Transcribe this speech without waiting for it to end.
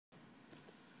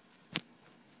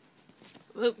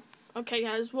Whoa. Okay,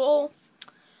 guys, well,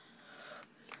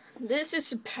 this is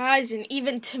surprising,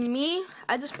 even to me.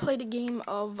 I just played a game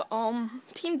of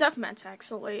Team Deathmatch,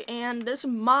 actually, and this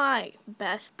is my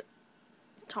best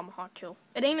tomahawk kill.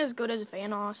 It ain't as good as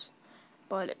Vanos,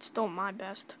 but it's still my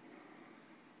best.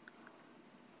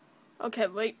 Okay,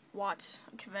 wait, Watts.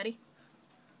 Okay, ready?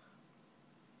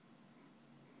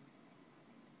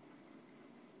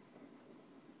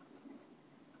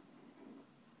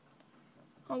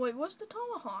 Oh, wait, what's the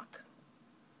tomahawk?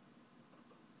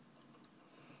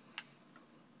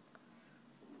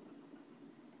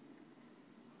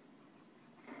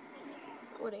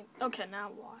 Wait, okay,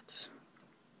 now Watts.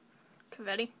 Okay,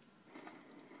 ready?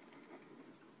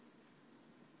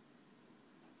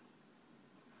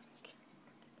 Okay,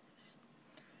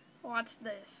 what's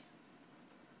this?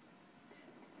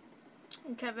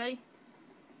 Okay, ready?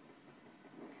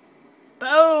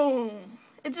 Boom!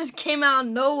 It just came out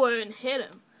of nowhere and hit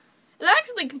him. It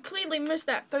actually completely missed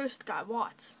that first guy,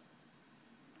 Watts.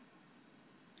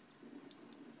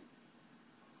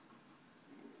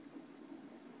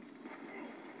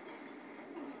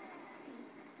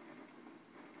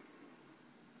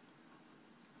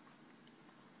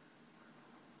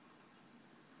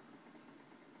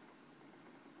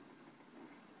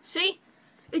 See?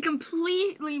 It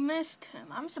completely missed him.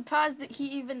 I'm surprised that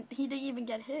he didn't even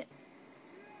get hit.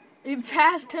 It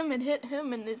passed him and hit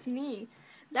him in his knee.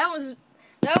 That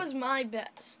was my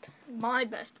best. My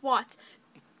best. Watts.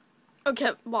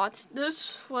 Okay, Watts.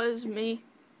 This was me.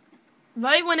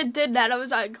 Right when it did that, I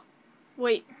was like,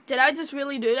 wait, did I just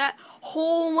really do that?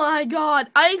 Oh my god.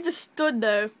 I just stood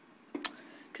there.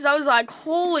 Because I was like,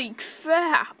 holy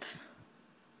crap.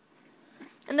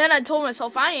 And then I told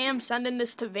myself, I am sending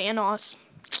this to Vanos.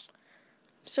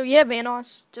 So yeah,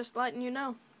 Vanos, just letting you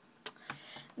know.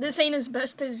 This ain't as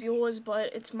best as yours,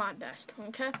 but it's my best,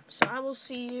 okay? So I will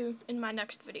see you in my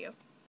next video.